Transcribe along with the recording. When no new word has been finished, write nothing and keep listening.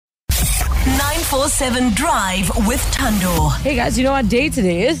947 Drive with Tando. Hey guys, you know what day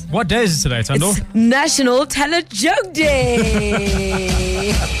today is? What day is it today, Tando? It's National Tell a Joke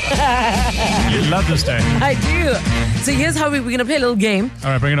Day. You love this day. I do. So here's how we're going to play a little game. All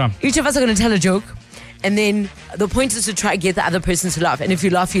right, bring it on. Each of us are going to tell a joke. And then the point is to try and get the other person to laugh. And if you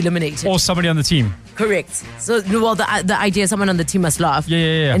laugh, you eliminate it. Or somebody on the team. Correct. So, well, the idea is someone on the team must laugh.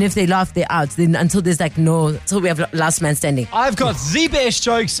 Yeah. And if they laugh, they're out. Then until there's until we have last man standing. I've got the best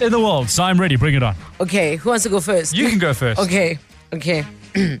jokes in the world, so I'm ready. Bring it on. Okay, who wants to go first? You can go first. Okay.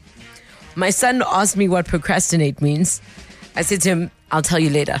 My son asked me what procrastinate means. I said to him, I'll tell you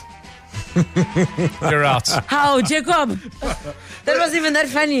later. You're out. How, Jacob? That wasn't even that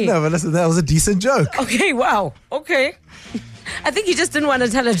funny. No, but listen, that was a decent joke. Okay, wow. Okay. I think he just didn't want to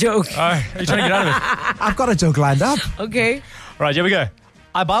tell a joke. Are you trying to get out of it? I've got a joke lined up. Okay. All right, here we go.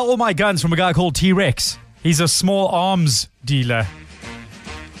 I buy all my guns from a guy called T-Rex. He's a small arms dealer.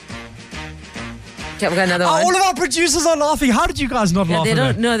 Okay, I've got another one. All of our producers are laughing. How did you guys not laugh They at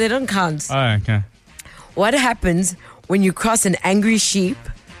don't. that? No, they don't count. Oh, okay. What happens when you cross an angry sheep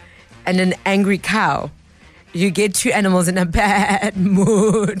and an angry cow? You get two animals in a bad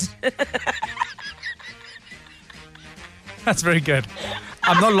mood. That's very good.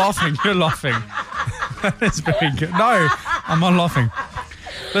 I'm not laughing. You're laughing. That is very good. No, I'm not laughing.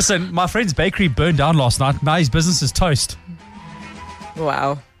 Listen, my friend's bakery burned down last night. Now his business is toast.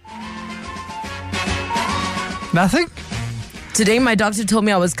 Wow. Nothing? Today, my doctor told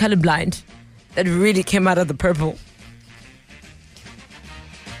me I was colorblind. That really came out of the purple.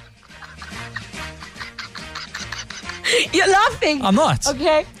 You're laughing. I'm not.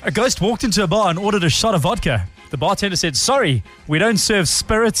 Okay. A ghost walked into a bar and ordered a shot of vodka. The bartender said, "Sorry, we don't serve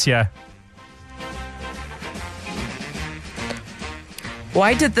spirits here."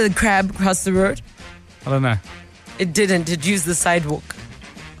 Why did the crab cross the road? I don't know. It didn't. It used the sidewalk.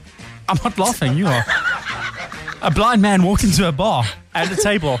 I'm not laughing. You are. A blind man walked into a bar and a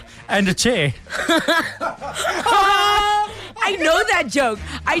table and a chair. I know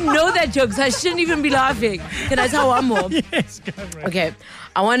that joke. So I shouldn't even be laughing. Can I tell one more? Yes, go for it. Okay.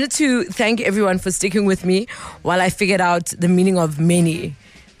 I wanted to thank everyone for sticking with me while I figured out the meaning of many.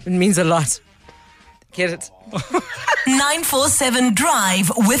 It means a lot. Get it? 947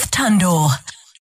 Drive with Tando.